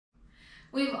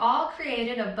We've all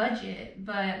created a budget,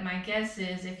 but my guess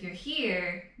is if you're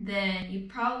here, then you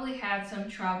probably had some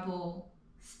trouble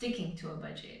sticking to a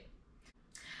budget.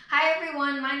 Hi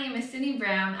everyone, my name is Cindy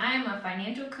Brown. I am a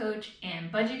financial coach and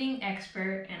budgeting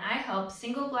expert, and I help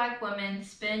single Black women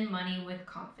spend money with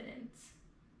confidence.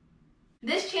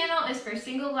 This channel is for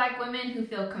single Black women who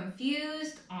feel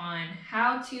confused on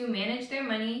how to manage their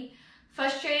money,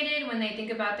 frustrated when they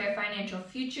think about their financial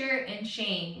future, and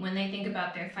shame when they think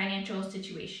about their financial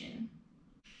situation.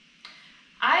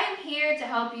 I am here to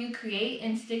help you create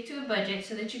and stick to a budget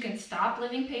so that you can stop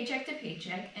living paycheck to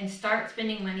paycheck and start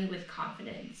spending money with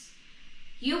confidence.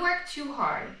 You work too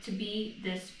hard to be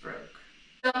this broke.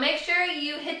 So make sure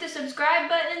you hit the subscribe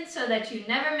button so that you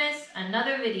never miss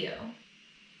another video.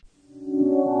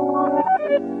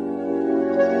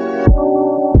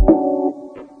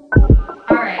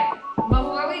 Alright,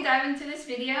 before we dive into this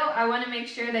video, I want to make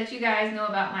sure that you guys know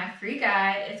about my free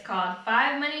guide. It's called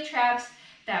 5 Money Traps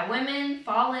that Women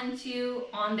Fall Into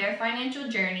on Their Financial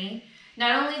Journey.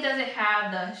 Not only does it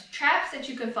have the traps that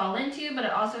you could fall into, but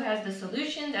it also has the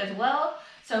solutions as well.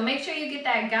 So make sure you get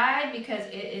that guide because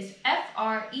it is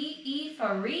F-R-E-E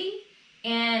for free,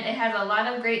 and it has a lot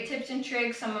of great tips and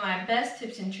tricks, some of my best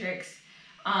tips and tricks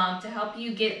to help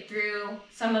you get through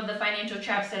some of the financial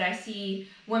traps that I see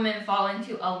women fall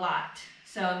into a lot.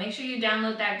 So make sure you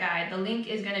download that guide. The link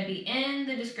is going to be in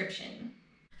the description.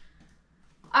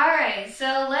 Alright,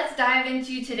 so let's dive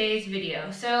into today's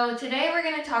video. So today we're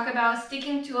going to talk about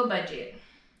sticking to a budget.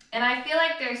 And I feel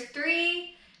like there's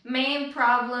 3 main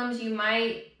problems you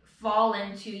might fall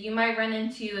into, you might run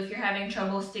into if you're having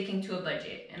trouble sticking to a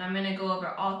budget. And I'm going to go over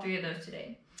all 3 of those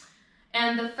today.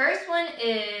 And the first one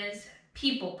is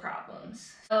people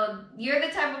problems. So you're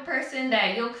the type of person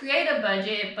that you'll create a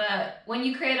budget, but when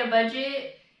you create a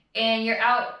budget and you're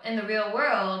out in the real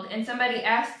world and somebody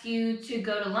asks you to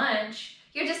go to lunch,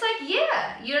 you're just like,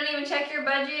 yeah. You don't even check your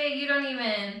budget. You don't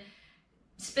even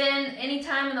spend any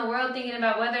time in the world thinking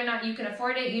about whether or not you can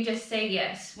afford it. You just say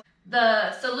yes.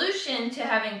 The solution to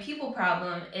having people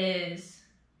problem is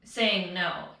saying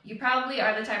no. You probably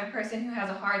are the type of person who has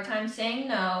a hard time saying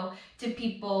no to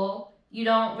people. You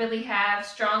don't really have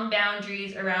strong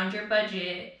boundaries around your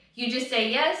budget. You just say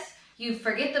yes. You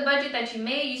forget the budget that you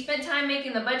made. You spent time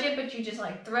making the budget, but you just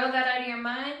like throw that out of your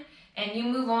mind and you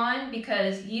move on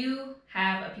because you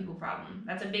have a people problem.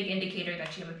 That's a big indicator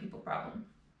that you have a people problem.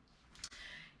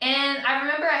 And I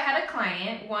remember I had a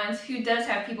client once who does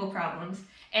have people problems,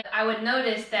 and I would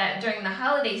notice that during the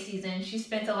holiday season, she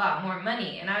spent a lot more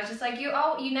money. And I was just like, you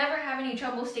never have any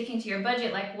trouble sticking to your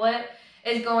budget. Like, what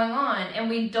is going on? And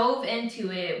we dove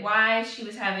into it, why she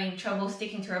was having trouble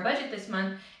sticking to her budget this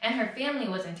month, and her family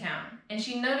was in town. And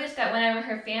she noticed that whenever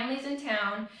her family's in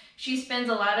town, she spends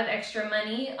a lot of extra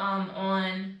money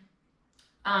on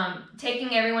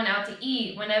taking everyone out to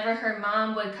eat. Whenever her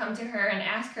mom would come to her and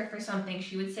ask her for something,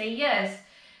 she would say yes.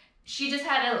 She just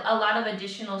had a lot of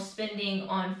additional spending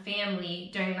on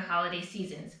family during the holiday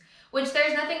seasons, which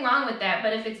there's nothing wrong with that.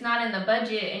 But if it's not in the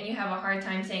budget and you have a hard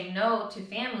time saying no to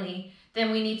family,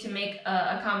 then we need to make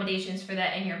accommodations for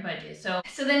that in your budget. So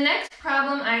the next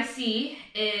problem I see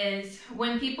is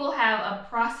when people have a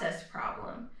process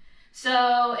problem.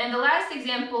 So in the last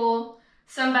example,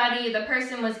 the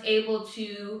person was able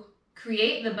to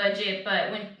create the budget,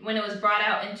 but when it was brought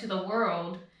out into the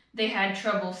world, they had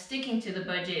trouble sticking to the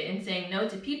budget and saying no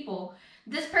to people.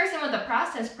 This person with a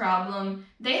process problem,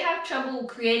 they have trouble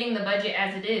creating the budget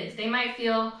as it is. They might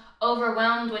feel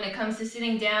overwhelmed when it comes to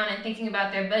sitting down and thinking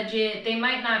about their budget. They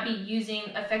might not be using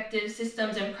effective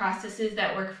systems and processes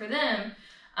that work for them.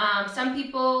 Some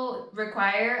people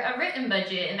require a written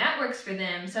budget and that works for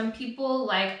them. Some people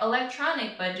like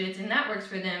electronic budgets and that works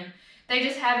for them. They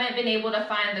just haven't been able to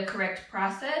find the correct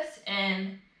process.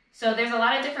 And so there's a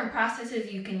lot of different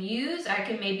processes you can use. I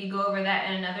can maybe go over that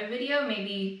in another video,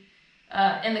 maybe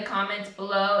in the comments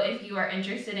below. If you are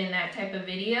interested in that type of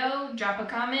video, drop a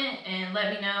comment and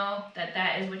let me know that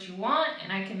that is what you want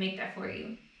and I can make that for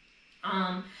you.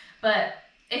 But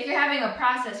if you're having a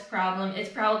process problem, it's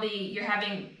probably you're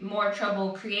having more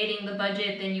trouble creating the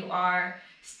budget than you are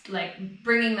like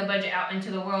bringing the budget out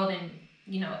into the world and,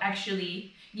 you know,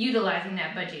 actually utilizing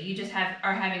that budget. You just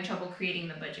are having trouble creating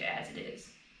the budget as it is.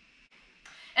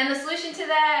 And the solution to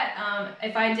that,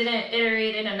 if I didn't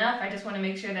iterate it enough, I just want to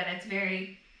make sure that it's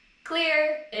very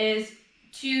clear, is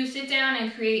to sit down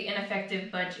and create an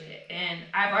effective budget. And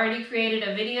I've already created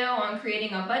a video on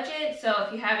creating a budget, so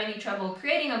if you have any trouble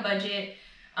creating a budget,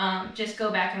 just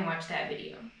go back and watch that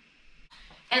video.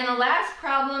 And the last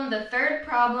problem, the third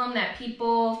problem that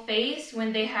people face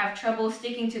when they have trouble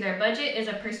sticking to their budget is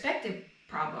a perspective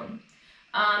problem.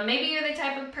 Maybe you're the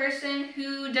type of person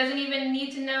who doesn't even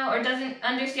need to know or doesn't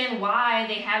understand why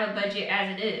they have a budget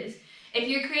as it is. If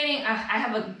you're creating, I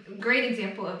have a great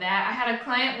example of that. I had a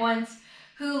client once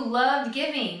who loved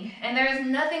giving, and there is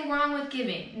nothing wrong with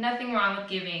giving. Nothing wrong with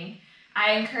giving.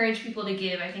 I encourage people to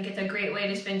give. I think it's a great way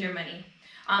to spend your money.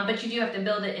 But you do have to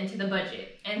build it into the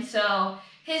budget. And so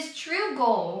his true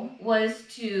goal was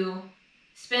to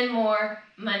spend more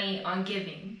money on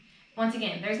giving. Once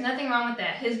again, there's nothing wrong with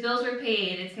that. His bills were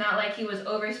paid. It's not like he was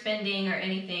overspending or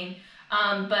anything.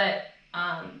 But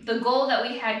the goal that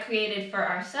we had created for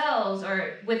ourselves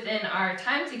or within our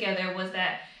time together was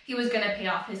that he was going to pay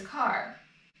off his car.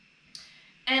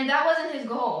 And that wasn't his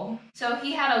goal. So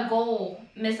he had a goal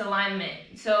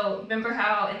misalignment. So remember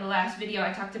how in the last video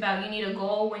I talked about you need a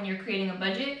goal when you're creating a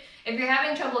budget? If you're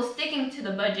having trouble sticking to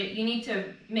the budget, you need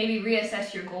to maybe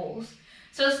reassess your goals.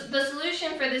 So the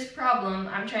solution for this problem,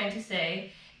 I'm trying to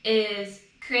say, is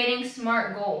creating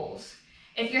SMART goals.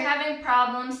 If you're having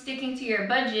problems sticking to your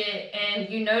budget and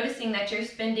you're noticing that you're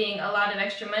spending a lot of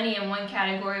extra money in one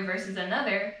category versus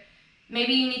another,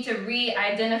 maybe you need to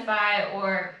re-identify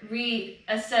or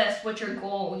reassess what your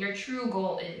goal, your true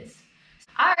goal is.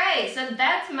 All right, so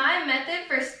that's my method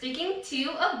for sticking to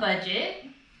a budget.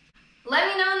 Let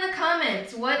me know in the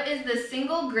comments, what is the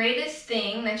single greatest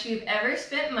thing that you've ever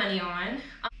spent money on?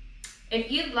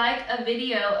 If you'd like a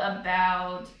video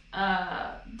about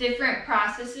different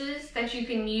processes that you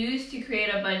can use to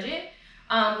create a budget,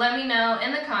 let me know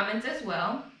in the comments as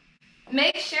well.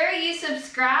 Make sure you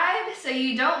subscribe so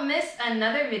you don't miss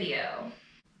another video.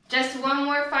 Just one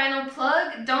more final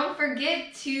plug. Don't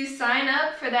forget to sign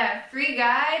up for that free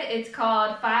guide. It's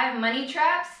called 5 Money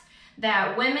Traps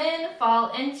that women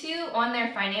fall into on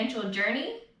their financial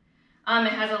journey. It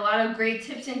has a lot of great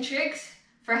tips and tricks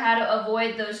for how to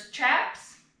avoid those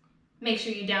traps. Make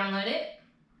sure you download it.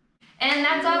 And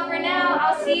that's all for now.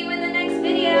 I'll see you in the next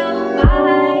video.